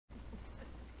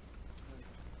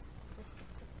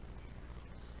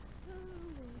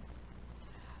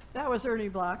That was Ernie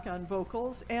Block on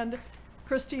vocals and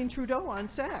Christine Trudeau on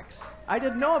sax. I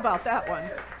didn't know about that one.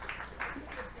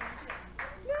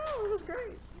 No, it was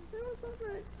great. It was so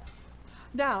great.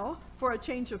 Now, for a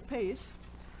change of pace,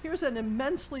 here's an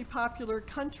immensely popular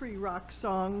country rock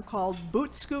song called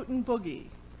Scootin Boogie,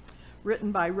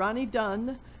 written by Ronnie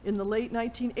Dunn in the late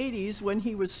 1980s when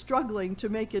he was struggling to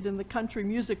make it in the country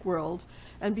music world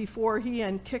and before he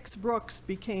and Kix Brooks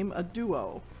became a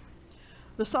duo.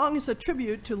 The song is a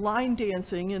tribute to line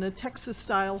dancing in a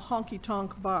Texas-style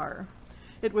honky-tonk bar.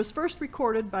 It was first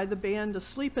recorded by the band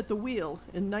Asleep at the Wheel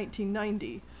in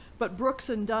 1990, but Brooks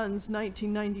and Dunn's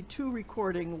 1992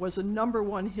 recording was a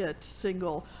 #1 hit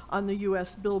single on the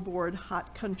US Billboard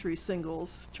Hot Country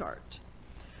Singles chart.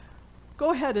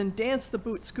 Go ahead and dance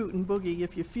the Scootin Boogie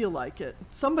if you feel like it.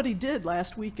 Somebody did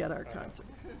last week at our concert.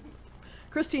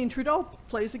 Christine Trudeau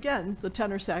plays again the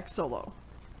tenor sax solo.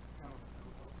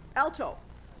 Alto.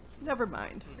 Never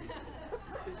mind.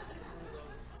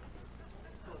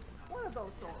 One of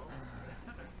those solos.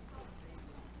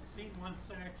 Seen one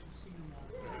sax, you've seen them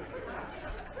all.